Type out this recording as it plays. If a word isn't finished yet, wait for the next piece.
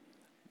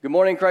Good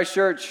morning, Christ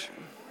Church.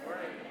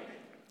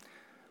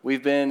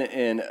 We've been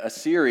in a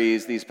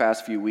series these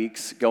past few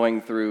weeks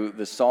going through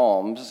the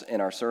Psalms in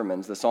our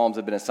sermons. The Psalms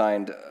have been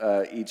assigned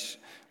each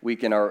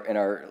week in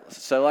our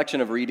selection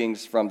of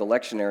readings from the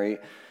lectionary,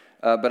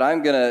 but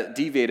I'm going to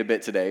deviate a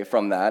bit today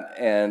from that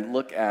and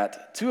look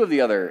at two of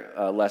the other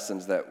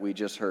lessons that we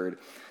just heard.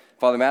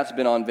 Father Matt's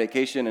been on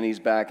vacation and he's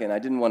back, and I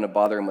didn't want to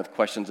bother him with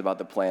questions about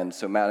the plans.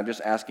 So Matt, I'm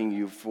just asking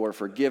you for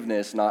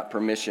forgiveness, not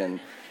permission,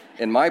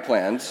 in my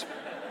plans.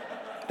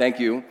 Thank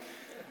you.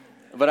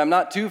 But I'm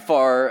not too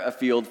far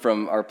afield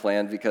from our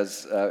plan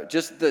because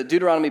just the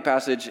Deuteronomy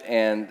passage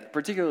and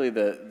particularly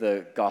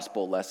the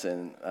gospel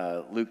lesson,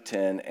 Luke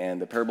 10 and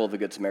the parable of the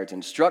Good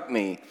Samaritan struck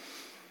me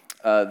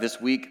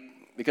this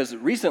week because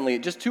recently,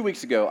 just 2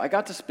 weeks ago, I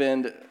got to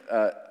spend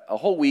a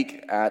whole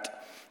week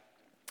at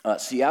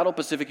Seattle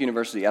Pacific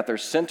University at their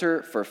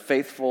Center for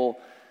Faithful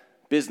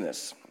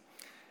Business.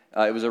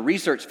 It was a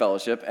research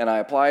fellowship, and I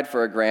applied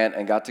for a grant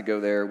and got to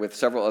go there with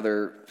several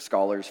other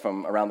scholars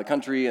from around the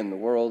country and the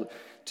world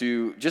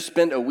to just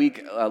spend a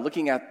week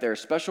looking at their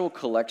special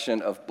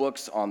collection of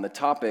books on the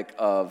topic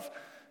of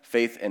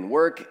faith and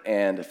work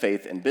and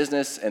faith and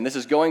business. And this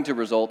is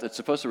it's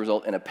supposed to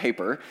result in a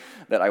paper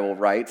that I will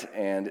write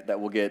and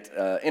that will get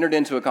entered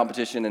into a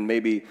competition and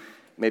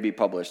maybe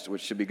published,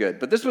 which should be good.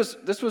 But this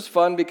was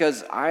fun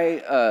because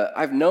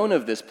I've known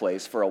of this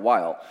place for a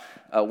while.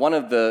 One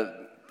of the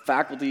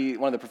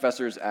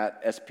professors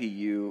at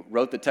SPU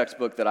wrote the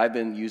textbook that I've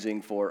been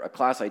using for a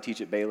class I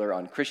teach at Baylor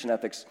on Christian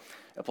ethics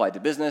applied to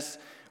business.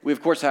 We,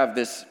 of course, have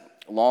this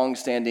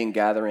long-standing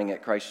gathering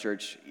at Christ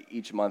Church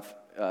each month,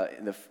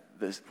 the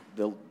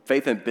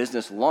Faith and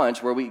Business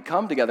Lunch, where we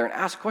come together and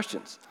ask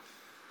questions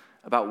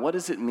about what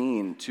does it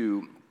mean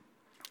to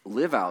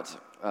live out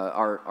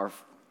our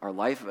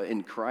life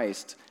in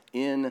Christ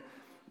in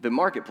the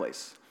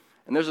marketplace.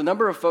 And there's a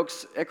number of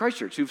folks at Christ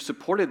Church who've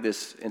supported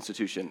this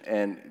institution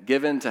and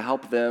given to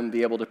help them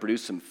be able to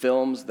produce some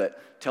films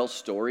that tell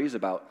stories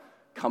about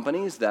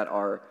companies that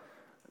are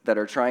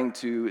trying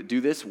to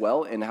do this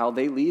well in how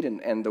they lead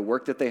and the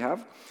work that they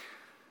have.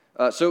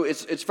 So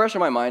it's fresh in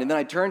my mind. And then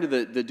I turned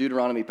to the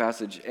Deuteronomy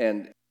passage,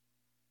 and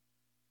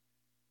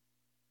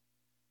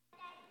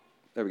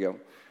there we go.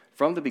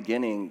 From the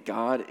beginning,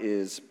 God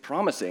is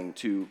promising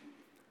to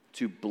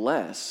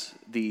bless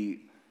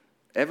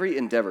every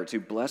endeavor, to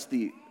bless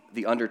the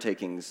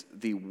undertakings,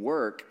 the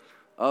work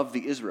of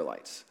the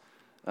Israelites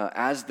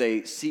as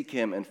they seek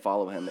him and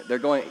follow him.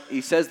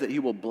 He says that he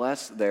will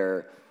bless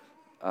their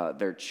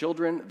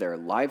children, their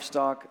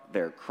livestock,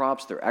 their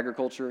crops, their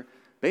agriculture,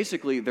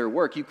 basically their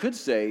work. You could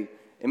say,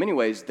 in many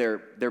ways, their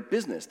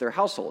business, their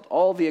household,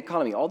 all the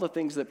economy, all the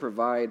things that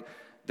provide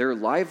their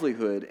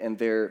livelihood and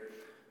their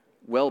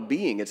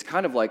well-being. It's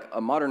kind of like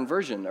a modern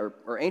version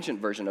or ancient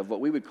version of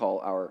what we would call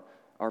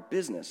our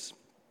business.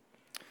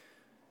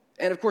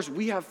 And of course,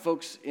 we have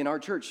folks in our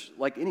church,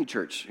 like any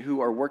church,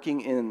 who are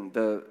working in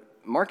the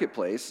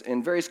marketplace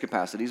in various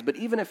capacities. But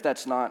even if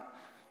that's not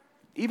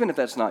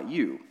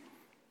you,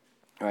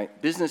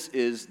 right? Business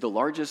is the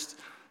largest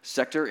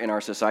sector in our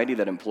society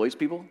that employs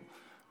people,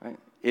 right?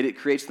 It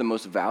creates the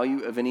most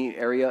value of any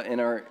area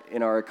in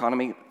our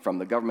economy, from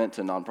the government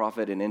to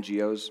nonprofit and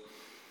NGOs.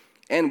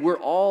 And we're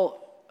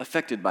all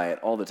affected by it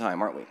all the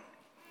time, aren't we?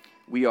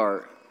 We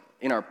are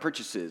in our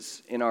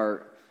purchases, in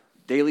our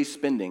daily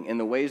spending, in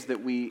the ways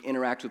that we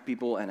interact with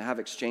people and have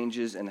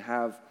exchanges and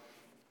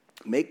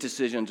make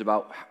decisions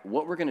about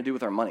what we're going to do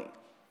with our money.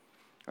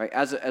 Right?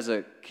 As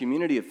a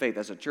community of faith,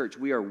 as a church,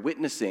 we are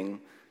witnessing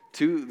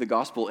to the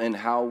gospel in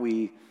how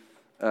we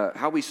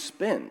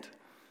spend,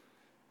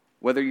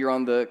 whether you're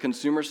on the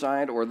consumer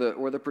side or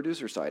the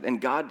producer side. And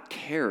God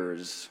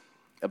cares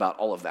about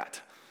all of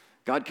that.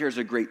 God cares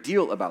a great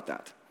deal about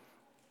that.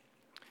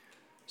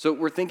 So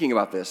we're thinking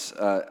about this,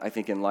 I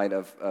think, in light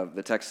of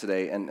the text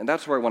today, and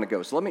that's where I want to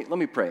go. So let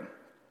me pray.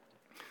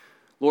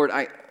 Lord,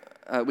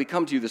 we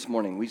come to you this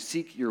morning. We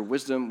seek your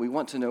wisdom. We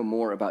want to know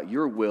more about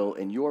your will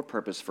and your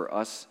purpose for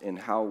us in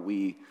how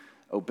we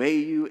obey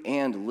you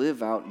and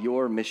live out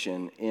your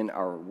mission in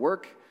our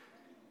work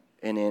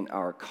and in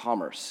our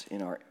commerce,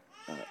 in our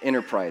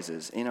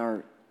enterprises, in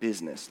our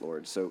business,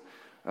 Lord. So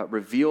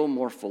reveal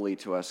more fully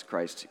to us,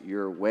 Christ,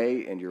 your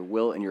way and your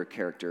will and your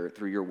character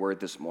through your word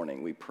this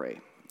morning, we pray.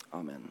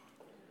 Amen.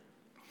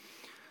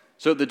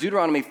 So the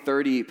Deuteronomy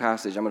 30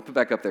 passage, I'm going to put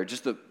back up there,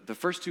 just the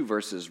first two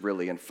verses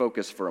really, and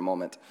focus for a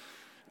moment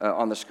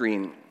on the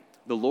screen.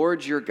 The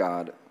Lord your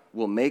God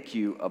will make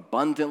you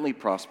abundantly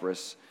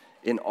prosperous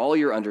in all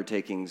your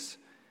undertakings,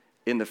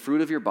 in the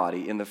fruit of your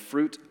body, in the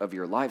fruit of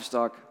your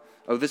livestock.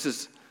 This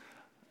is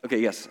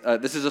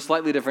a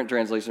slightly different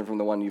translation from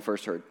the one you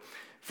first heard.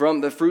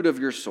 From the fruit of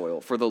your soil,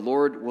 for the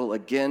Lord will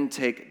again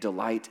take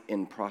delight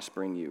in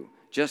prospering you,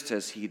 just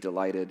as he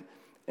delighted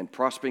in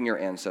prospering your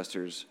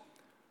ancestors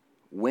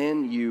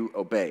when you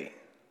obey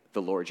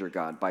the Lord your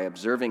God by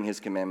observing his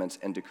commandments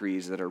and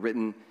decrees that are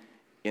written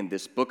in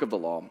this book of the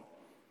law,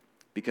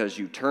 because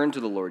you turn to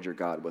the Lord your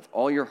God with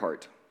all your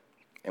heart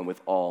and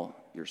with all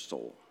your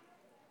soul.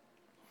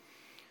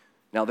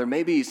 Now, there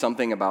may be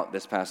something about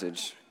this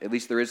passage, at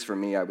least there is for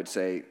me, I would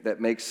say,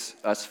 that makes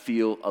us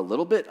feel a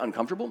little bit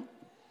uncomfortable.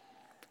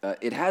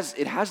 It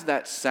has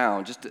that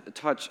sound, just a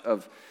touch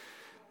of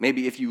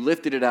maybe if you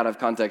lifted it out of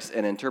context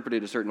and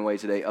interpreted it a certain way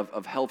today,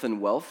 of health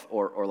and wealth,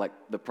 or like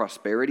the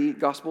prosperity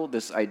gospel,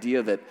 this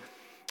idea that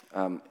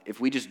if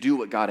we just do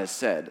what God has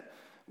said,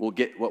 we'll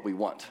get what we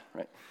want,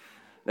 right?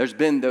 There's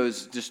been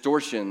those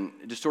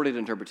distorted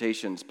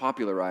interpretations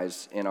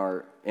popularized in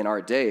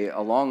our day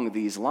along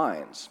these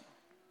lines.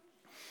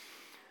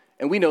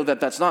 And we know that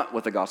that's not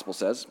what the gospel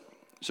says.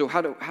 So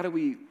how do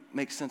we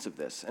make sense of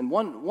this? And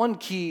one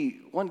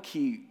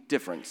key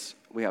difference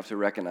we have to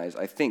recognize,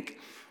 I think,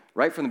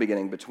 right from the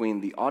beginning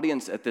between the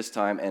audience at this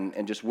time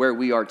and just where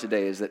we are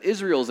today is that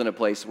Israel's in a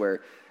place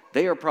where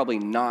they are probably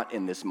not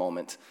in this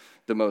moment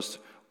the most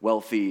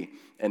wealthy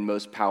and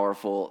most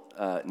powerful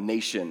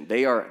nation.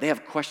 They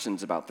have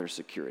questions about their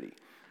security.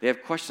 They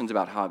have questions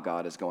about how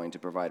God is going to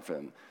provide for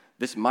them.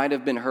 This might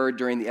have been heard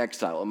during the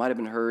exile. It might have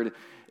been heard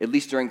at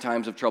least during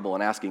times of trouble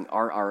and asking,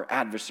 are our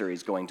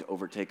adversaries going to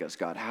overtake us,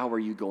 God? How are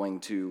you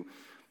going to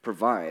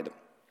provide?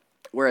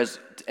 Whereas,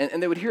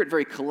 and they would hear it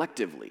very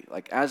collectively,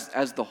 like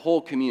as the whole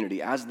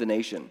community, as the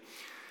nation.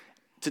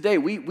 Today,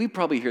 we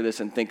probably hear this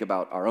and think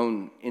about our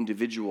own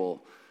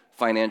individual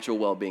financial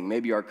well-being,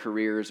 maybe our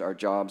careers, our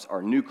jobs,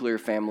 our nuclear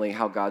family,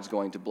 how God's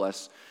going to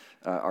bless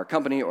our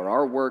company or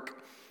our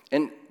work.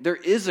 And there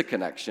is a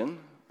connection.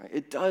 Right?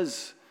 It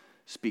does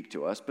speak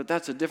to us, but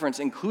that's a difference,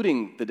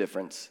 including the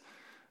difference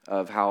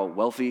of how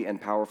wealthy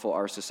and powerful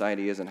our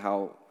society is and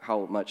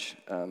how much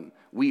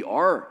we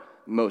are,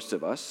 most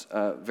of us,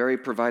 very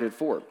provided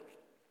for.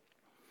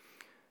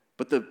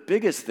 But the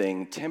biggest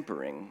thing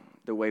tempering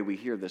the way we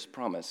hear this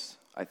promise,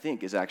 I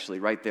think, is actually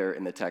right there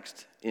in the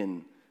text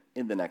in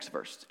the next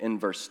verse, in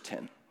verse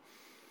 10,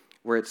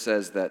 where it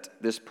says that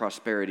this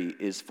prosperity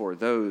is for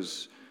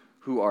those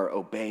who are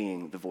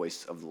obeying the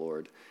voice of the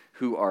Lord,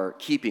 who are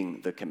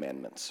keeping the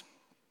commandments.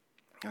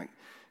 Right.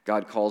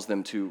 God calls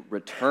them to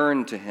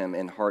return to him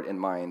in heart and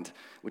mind,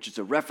 which is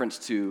a reference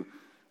to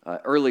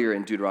earlier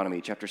in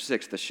Deuteronomy chapter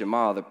 6, the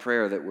Shema, the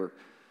prayer that we're,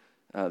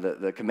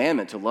 the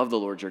commandment to love the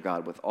Lord your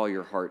God with all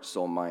your heart,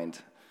 soul, mind,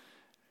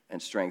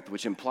 and strength,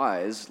 which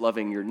implies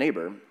loving your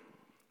neighbor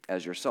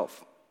as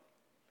yourself.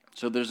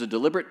 So there's a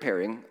deliberate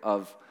pairing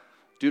of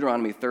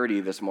Deuteronomy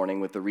 30 this morning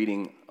with the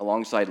reading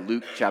alongside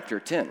Luke chapter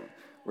 10,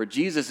 where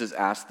Jesus is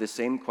asked this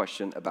same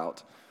question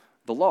about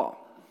the law.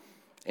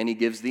 And he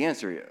gives the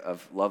answer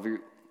of love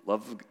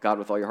God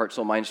with all your heart,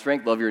 soul, mind,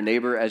 strength, love your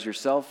neighbor as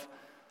yourself.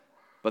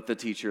 But the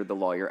teacher, the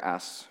lawyer,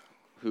 asks,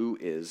 who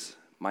is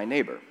my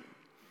neighbor?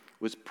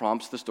 Which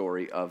prompts the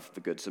story of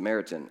the Good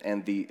Samaritan.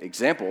 And the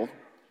example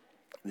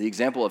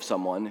of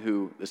someone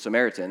who, the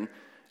Samaritan,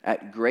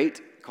 at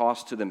great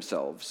cost to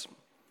themselves,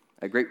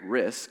 at great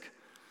risk,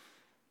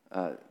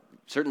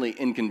 certainly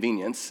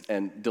inconvenience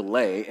and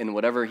delay in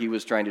whatever he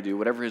was trying to do,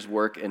 whatever his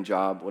work and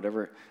job,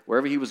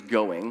 wherever he was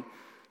going,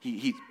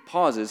 he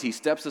pauses, he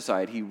steps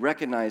aside, he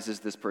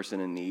recognizes this person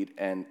in need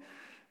and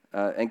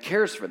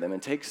cares for them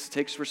and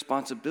takes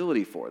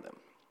responsibility for them.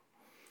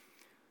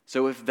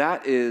 So if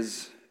that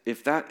is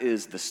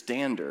the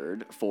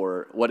standard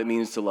for what it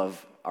means to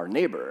love our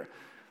neighbor,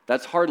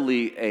 that's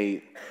hardly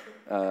a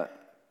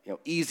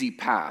easy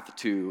path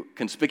to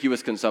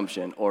conspicuous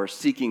consumption or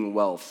seeking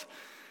wealth,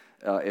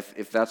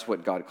 if that's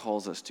what God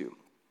calls us to.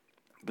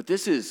 But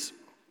this is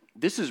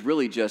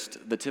really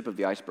just the tip of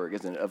the iceberg,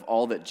 isn't it, of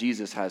all that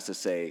Jesus has to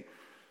say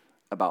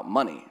about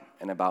money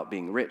and about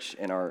being rich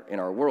in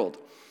our world.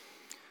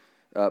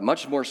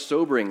 Much more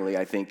soberingly,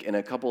 I think, in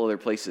a couple other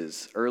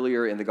places.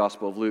 Earlier in the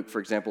Gospel of Luke, for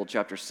example,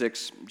 chapter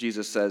 6,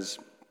 Jesus says,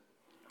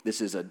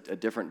 this is a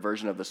different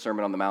version of the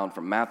Sermon on the Mount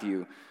from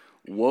Matthew,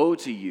 woe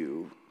to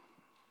you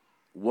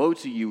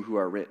who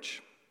are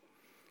rich,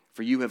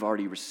 for you have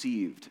already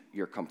received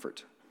your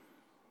comfort.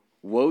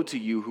 Woe to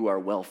you who are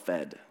well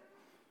fed,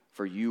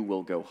 for you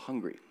will go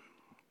hungry.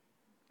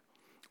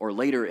 Or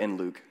later in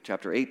Luke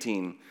chapter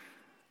 18,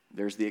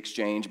 there's the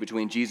exchange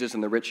between Jesus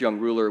and the rich young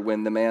ruler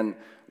when the man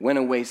went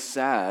away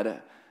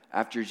sad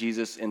after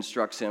Jesus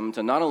instructs him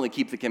to not only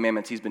keep the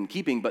commandments he's been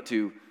keeping, but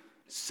to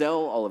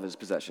sell all of his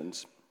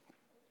possessions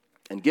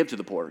and give to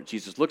the poor.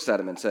 Jesus looks at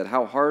him and said,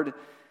 how hard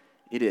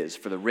it is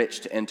for the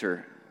rich to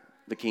enter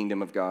the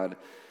kingdom of God.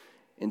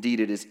 Indeed,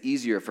 it is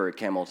easier for a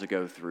camel to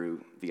go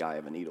through the eye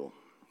of a needle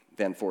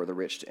than for the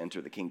rich to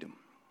enter the kingdom.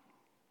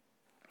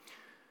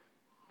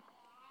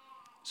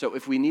 So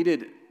if we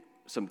needed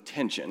some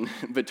tension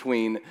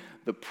between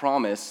the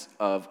promise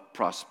of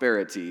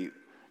prosperity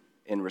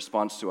in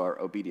response to our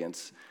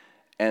obedience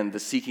and the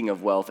seeking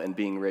of wealth and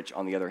being rich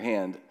on the other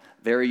hand,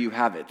 there you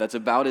have it. That's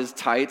about as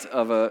tight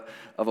of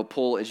a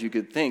pull as you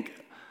could think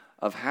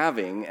of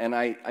having, and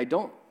I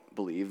don't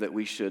believe that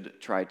we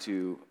should try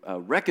to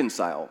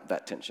reconcile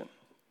that tension.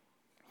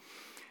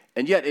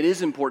 And yet it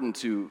is important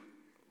to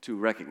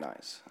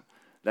recognize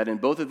that in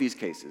both of these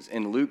cases,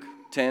 in Luke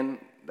 10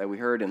 that we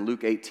heard, in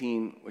Luke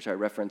 18, which I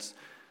referenced,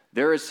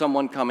 there is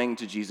someone coming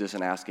to Jesus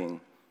and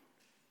asking,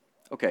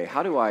 okay,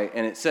 how do I,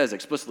 and it says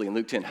explicitly in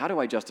Luke 10, how do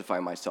I justify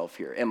myself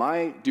here? Am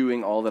I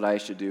doing all that I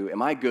should do?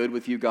 Am I good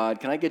with you, God?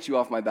 Can I get you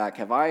off my back?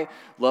 Have I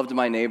loved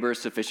my neighbor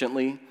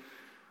sufficiently?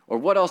 Or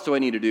what else do I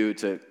need to do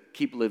to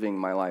keep living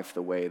my life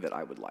the way that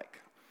I would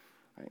like?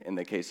 Right? In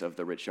the case of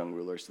the rich young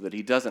ruler, so that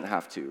he doesn't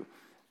have to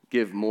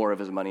give more of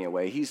his money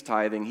away. He's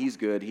tithing, he's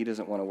good, he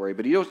doesn't want to worry,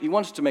 but he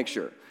wants to make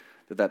sure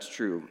that that's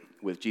true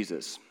with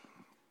Jesus.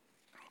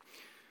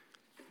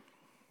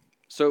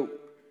 So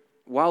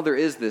while there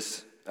is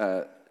this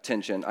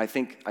tension, I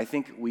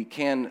think we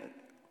can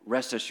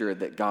rest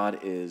assured that God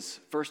is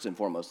first and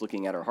foremost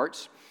looking at our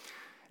hearts.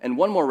 And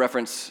one more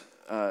reference,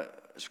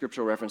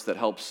 scriptural reference that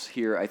helps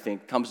here, I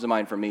think, comes to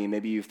mind for me,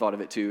 maybe you've thought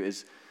of it too,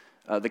 is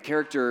the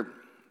character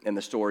and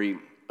the story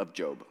of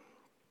Job.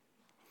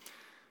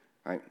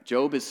 Right?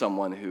 Job is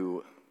someone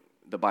who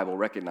the Bible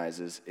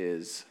recognizes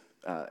is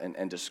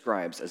and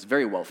describes as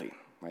very wealthy.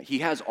 Right? He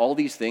has all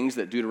these things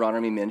that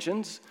Deuteronomy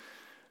mentions,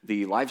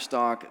 the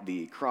livestock,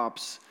 the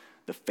crops,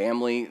 the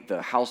family,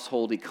 the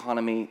household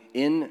economy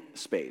in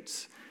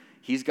spades.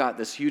 He's got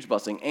this huge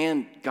blessing,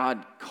 and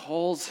God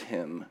calls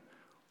him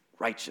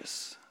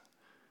righteous.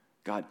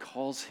 God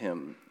calls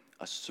him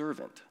a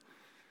servant.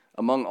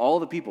 Among all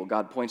the people,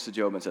 God points to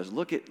Job and says,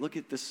 look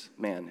at this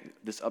man,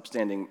 this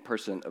upstanding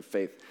person of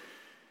faith,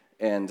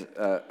 and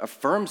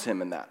affirms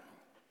him in that.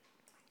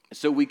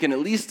 So we can at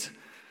least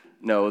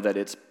know that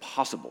it's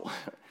possible.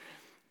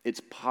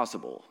 It's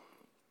possible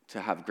to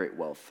have great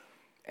wealth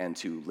and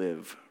to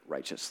live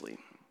righteously.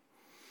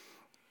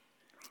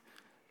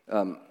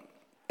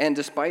 And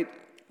despite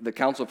the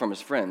counsel from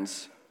his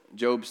friends,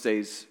 Job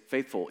stays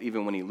faithful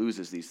even when he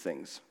loses these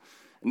things.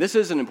 And this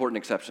is an important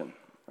exception,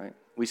 right?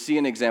 We see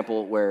an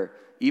example where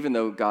even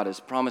though God is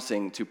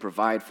promising to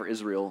provide for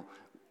Israel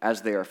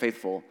as they are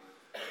faithful,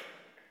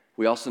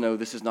 we also know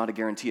this is not a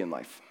guarantee in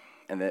life,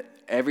 and that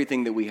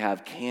everything that we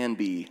have can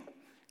be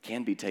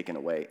taken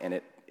away,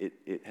 and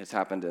it has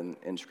happened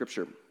in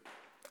Scripture.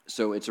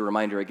 So it's a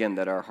reminder again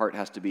that our heart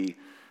has to be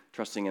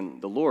trusting in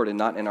the Lord and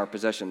not in our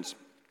possessions.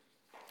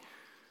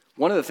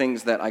 One of the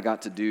things that I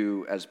got to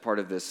do as part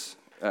of this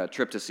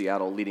trip to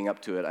Seattle leading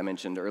up to it, I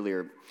mentioned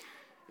earlier,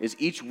 is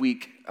each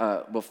week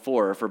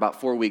before, for about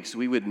 4 weeks,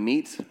 we would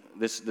meet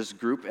this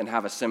group and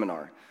have a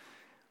seminar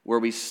where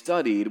we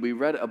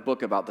read a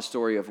book about the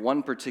story of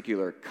one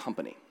particular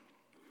company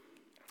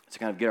to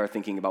kind of get our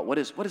thinking about what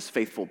does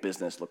faithful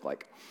business look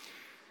like.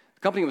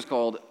 The company was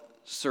called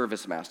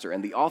ServiceMaster,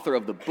 and the author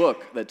of the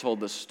book that told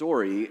the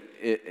story,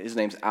 his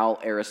name's Al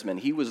Arisman.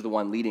 He was the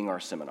one leading our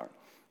seminar.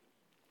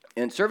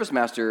 And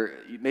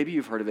ServiceMaster, maybe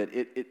you've heard of it,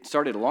 it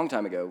started a long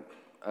time ago,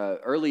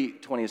 early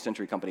 20th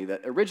century company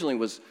that originally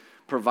was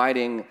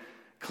providing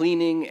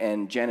cleaning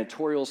and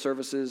janitorial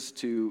services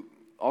to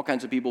all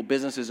kinds of people,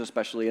 businesses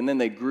especially, and then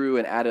they grew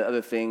and added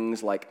other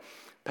things like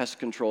pest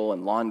control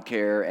and lawn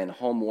care and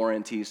home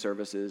warranty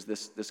services,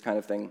 this kind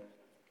of thing.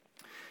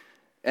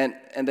 And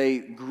they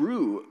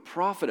grew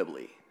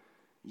profitably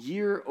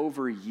year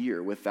over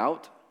year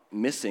without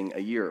missing a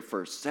year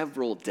for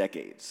several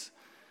decades.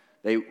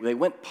 They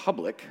went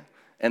public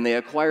and they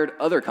acquired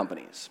other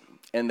companies,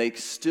 and they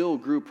still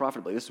grew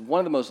profitably. This is one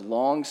of the most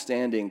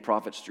long-standing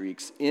profit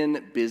streaks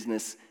in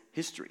business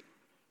history,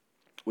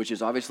 which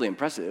is obviously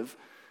impressive.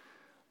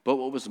 But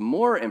what was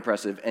more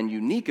impressive and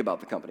unique about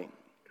the company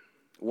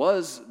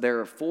was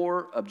their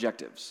 4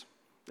 objectives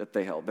that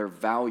they held, their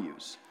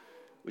values,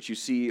 which you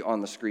see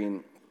on the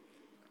screen.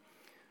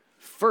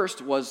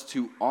 First was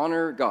to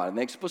honor God, and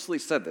they explicitly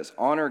said this,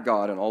 honor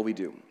God in all we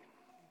do.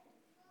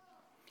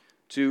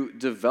 To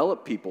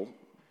develop people,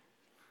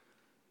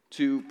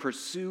 to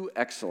pursue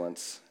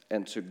excellence,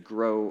 and to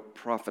grow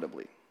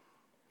profitably.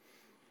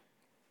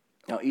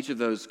 Now, each of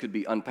those could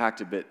be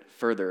unpacked a bit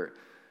further,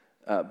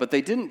 but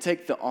they didn't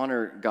take the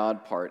honor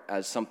God part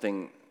as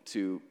something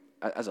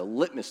as a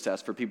litmus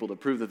test for people to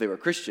prove that they were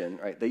Christian,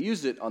 right? They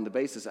used it on the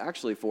basis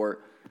actually for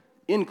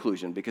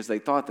inclusion, because they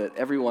thought that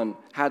everyone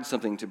had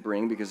something to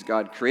bring because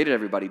God created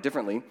everybody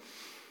differently.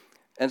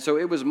 And so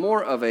it was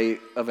more of an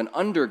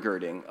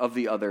undergirding of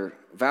the other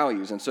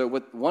values. And so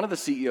what one of the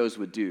CEOs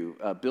would do,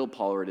 Bill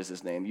Pollard is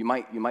his name. You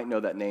might know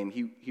that name.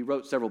 He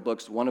wrote several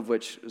books, one of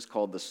which is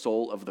called The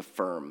Soul of the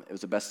Firm. It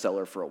was a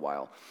bestseller for a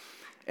while.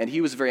 And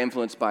he was very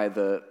influenced by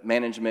the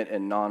management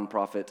and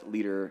nonprofit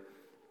leader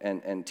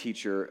and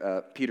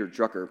teacher, Peter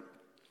Drucker.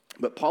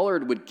 But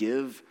Pollard would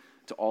give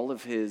to all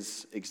of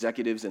his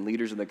executives and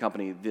leaders in the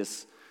company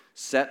this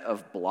set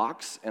of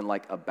blocks and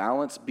like a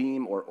balance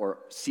beam or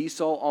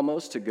seesaw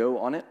almost to go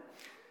on it.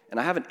 And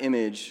I have an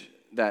image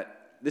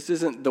that this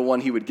isn't the one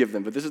he would give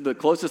them, but this is the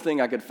closest thing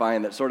I could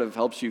find that sort of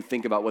helps you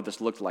think about what this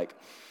looked like.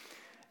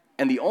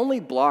 And the only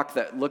block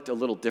that looked a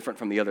little different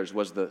from the others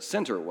was the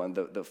center one,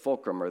 the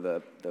fulcrum or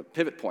the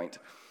pivot point.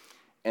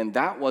 And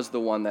that was the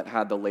one that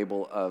had the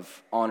label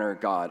of honor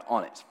God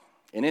on it.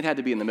 And it had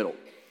to be in the middle.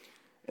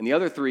 And the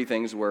other 3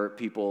 things were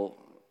people,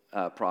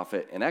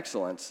 profit, and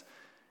excellence.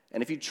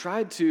 And if you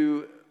tried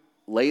to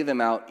lay them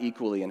out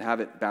equally and have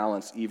it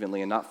balanced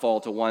evenly and not fall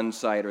to one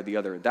side or the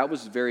other, that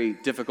was very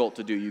difficult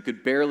to do. You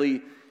could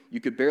barely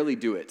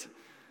do it,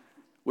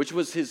 which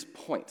was his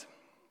point.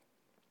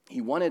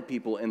 he wanted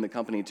people in the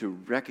company to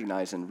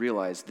recognize and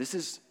realize this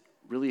is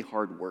really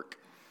hard work.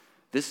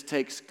 This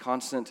takes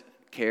constant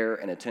care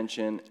and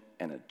attention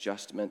and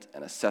adjustment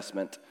and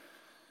assessment,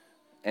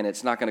 and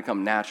it's not going to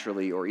come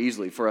naturally or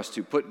easily for us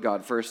to put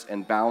God first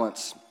and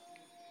balance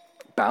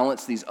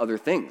these other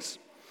things.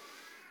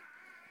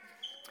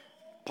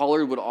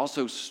 Pollard would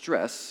also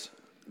stress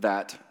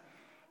that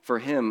for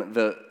him,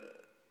 the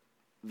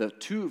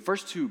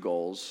first two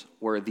goals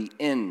were the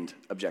end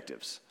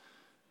objectives,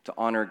 to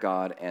honor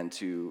God and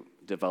to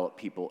develop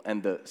people.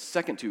 And the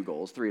second two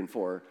goals, 3 and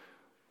 4,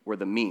 were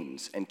the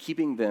means, and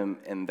keeping them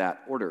in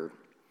that order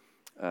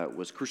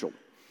was crucial.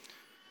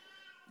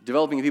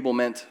 Developing people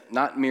meant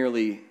not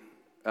merely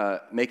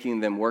making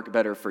them work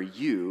better for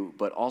you,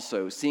 but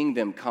also seeing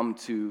them come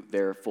to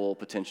their full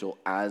potential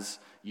as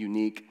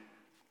unique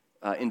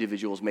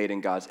individuals made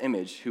in God's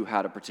image who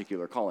had a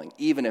particular calling,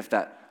 even if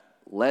that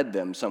led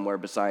them somewhere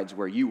besides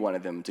where you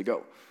wanted them to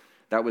go.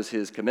 That was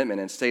his commitment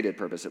and stated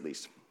purpose, at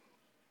least.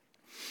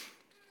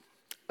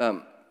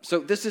 So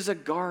this is a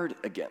guard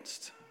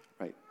against,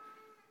 right?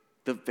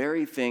 The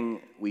very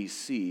thing we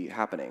see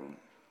happening,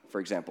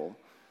 for example,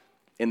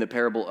 in the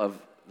parable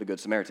of the Good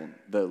Samaritan.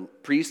 The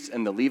priests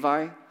and the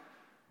Levi,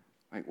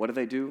 right, what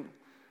do?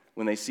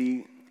 When they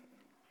see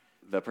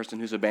the person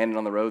who's abandoned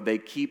on the road, they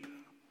keep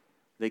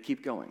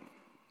going.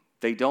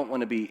 They don't want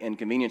to be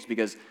inconvenienced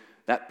because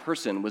that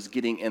person was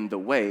getting in the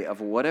way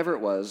of whatever it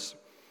was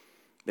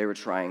they were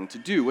trying to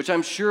do, which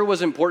I'm sure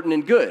was important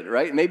and good,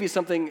 right? Maybe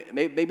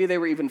they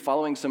were even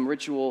following some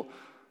ritual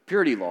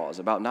purity laws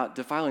about not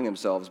defiling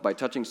themselves by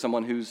touching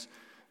someone who's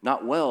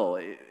not well.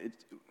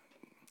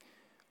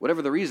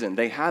 Whatever the reason,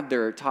 they had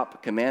their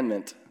top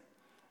commandments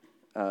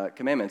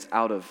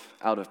out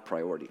of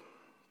priority.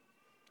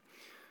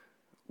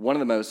 One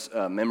of the most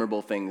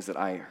memorable things that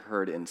I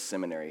heard in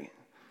seminary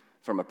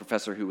from a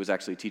professor who was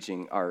actually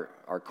teaching our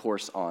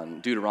course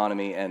on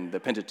Deuteronomy and the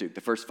Pentateuch,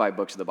 the first 5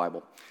 books of the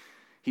Bible.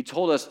 He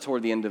told us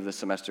toward the end of the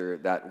semester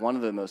that one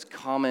of the most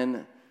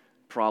common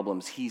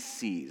problems he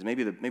sees,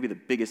 maybe the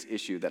biggest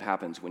issue that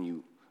happens when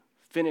you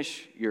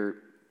finish your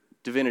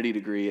divinity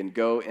degree and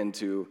go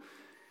into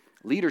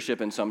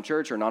leadership in some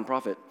church or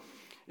nonprofit,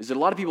 is that a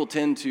lot of people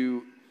tend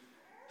to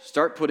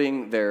start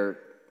putting their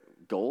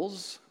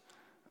goals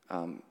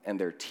and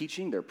their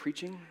teaching, their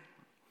preaching,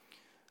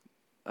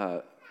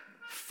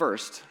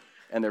 first,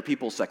 and their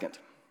people second.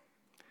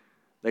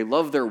 They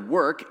love their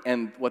work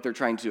and what they're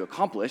trying to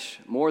accomplish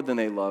more than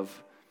they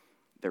love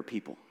their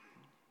people.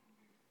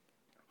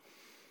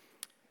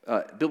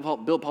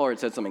 Bill Pollard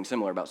said something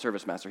similar about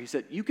ServiceMaster. He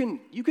said, you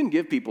can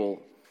give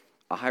people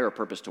a higher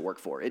purpose to work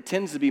for. It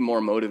tends to be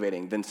more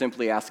motivating than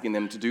simply asking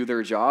them to do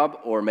their job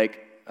or make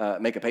a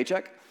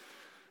paycheck.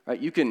 Right?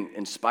 You can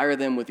inspire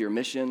them with your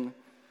mission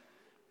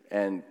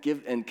and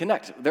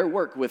connect their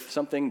work with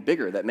something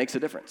bigger that makes a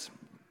difference.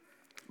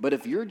 But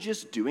if you're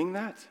just doing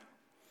that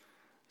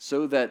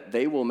so that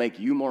they will make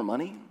you more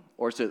money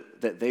or so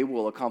that they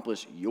will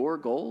accomplish your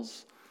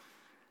goals,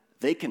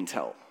 they can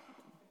tell.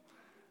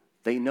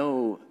 They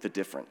know the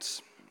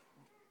difference.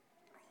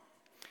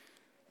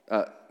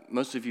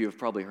 Most of you have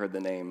probably heard the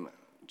name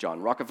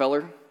John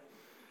Rockefeller,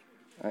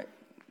 right?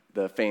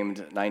 The famed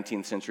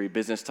 19th century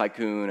business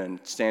tycoon and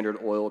Standard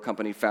Oil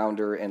Company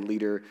founder and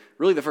leader,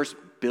 really the first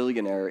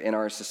billionaire in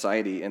our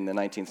society in the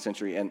 19th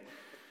century. And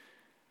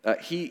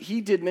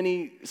he did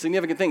many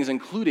significant things,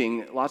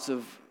 including lots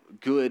of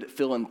good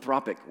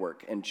philanthropic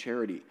work and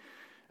charity.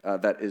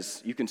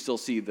 You can still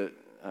see the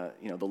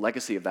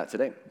legacy of that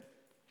today.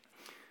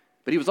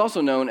 But he was also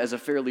known as a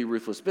fairly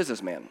ruthless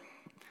businessman.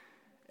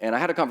 And I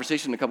had a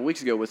conversation a couple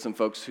weeks ago with some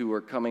folks who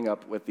were coming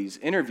up with these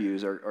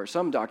interviews or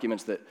some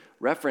documents that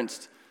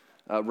referenced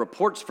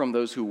reports from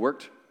those who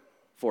worked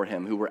for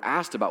him, who were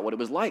asked about what it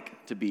was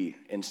like to be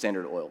in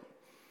Standard Oil.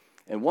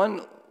 And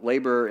one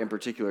laborer in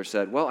particular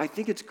said, well, I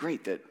think it's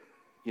great that,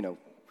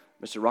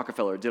 Mr.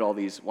 Rockefeller did all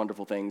these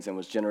wonderful things and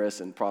was generous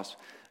and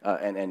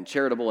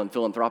charitable and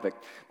philanthropic,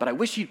 but I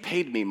wish he'd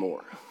paid me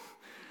more.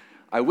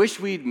 I wish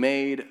we'd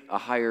made a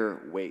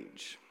higher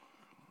wage.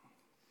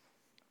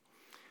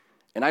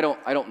 And I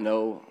don't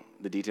know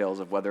the details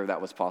of whether that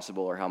was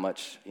possible or how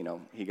much,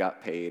 he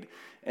got paid.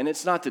 And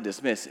it's not to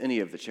dismiss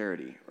any of the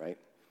charity, right?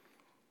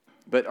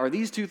 But are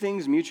these two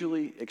things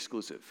mutually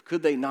exclusive?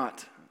 Could they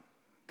not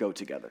go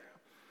together?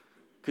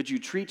 Could you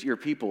treat your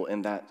people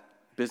in that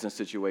business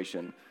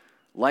situation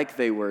like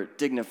they were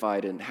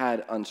dignified and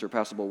had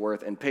unsurpassable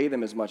worth and pay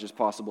them as much as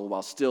possible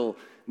while still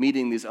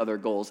meeting these other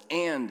goals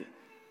and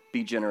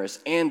be generous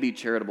and be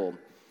charitable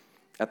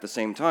at the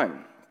same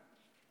time?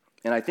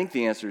 And I think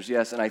the answer is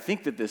yes, and I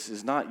think that this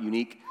is not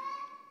unique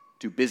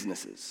to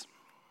businesses,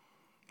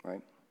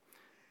 right?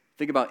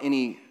 Think about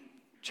any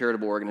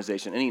charitable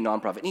organization, any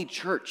nonprofit, any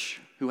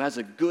church who has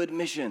a good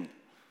mission,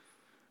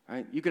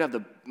 right? You could have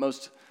the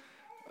most,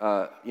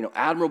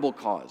 admirable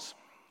cause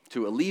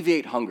to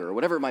alleviate hunger or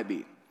whatever it might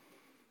be,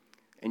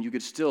 and you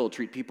could still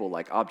treat people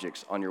like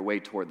objects on your way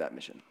toward that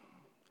mission.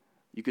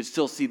 You could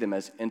still see them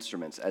as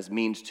instruments, as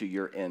means to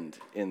your end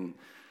in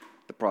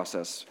the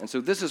process. And so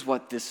this is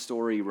what this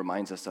story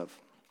reminds us of,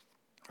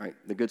 right?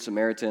 The Good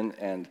Samaritan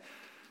and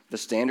the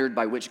standard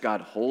by which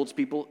God holds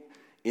people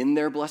in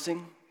their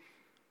blessing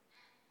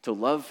to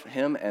love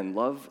him and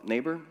love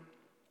neighbor.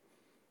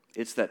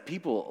 It's that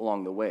people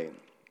along the way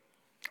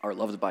are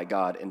loved by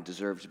God and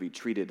deserve to be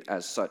treated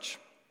as such.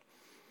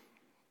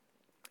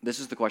 This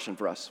is the question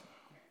for us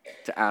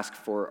to ask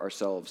for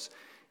ourselves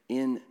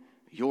in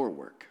your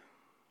work,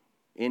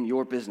 in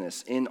your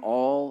business, in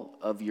all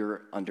of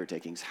your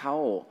undertakings.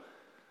 How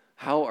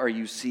are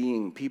you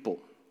seeing people?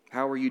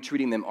 How are you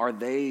treating them? Are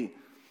they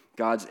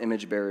God's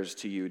image bearers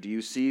to you? Do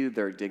you see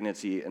their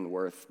dignity and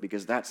worth?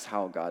 Because that's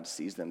how God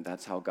sees them.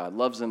 That's how God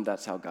loves them.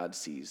 That's how God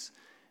sees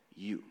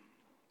you.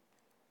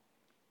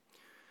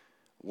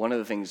 One of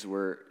the things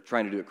we're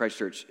trying to do at Christ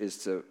Church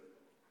is to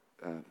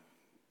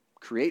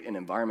create an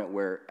environment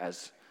where,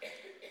 as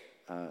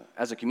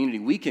a community,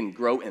 we can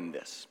grow in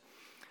this.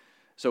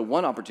 So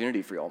one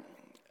opportunity for y'all,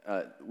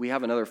 we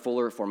have another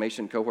Fuller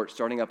Formation cohort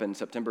starting up in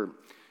September,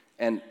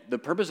 and the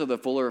purpose of the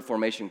Fuller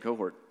Formation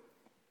cohort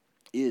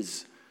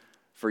is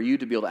for you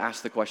to be able to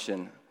ask the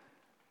question,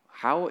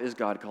 how is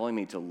God calling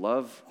me to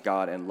love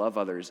God and love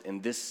others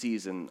in this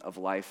season of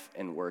life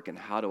and work, and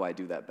how do I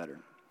do that better?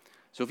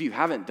 So if you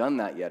haven't done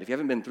that yet, if you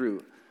haven't been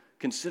through,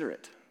 consider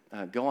it.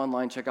 Go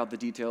online, check out the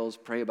details,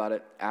 pray about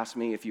it, ask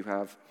me if you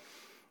have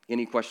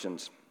any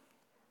questions.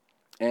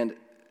 And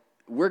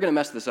we're going to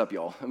mess this up,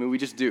 y'all. I mean, we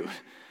just do.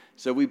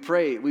 So we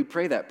pray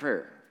that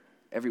prayer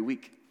every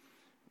week.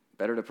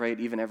 Better to pray it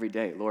even every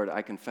day. Lord,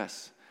 I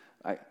confess.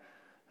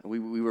 We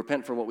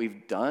repent for what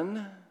we've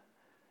done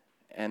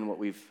and what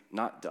we've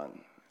not done.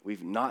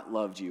 We've not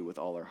loved you with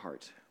all our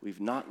heart.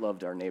 We've not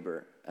loved our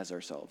neighbor as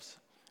ourselves.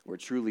 We're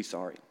truly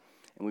sorry.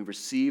 And we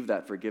receive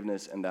that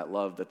forgiveness and that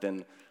love that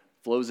then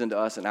flows into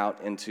us and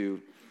out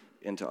into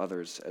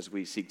others as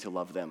we seek to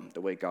love them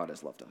the way God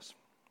has loved us.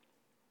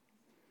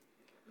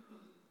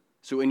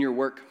 So in your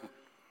work,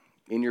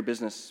 in your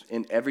business,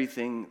 in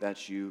everything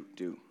that you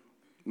do,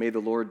 may the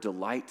Lord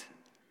delight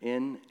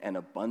in and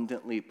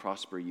abundantly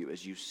prosper you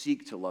as you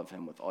seek to love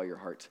him with all your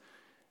heart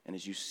and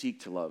as you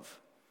seek to love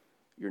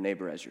your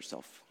neighbor as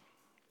yourself.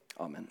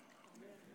 Amen.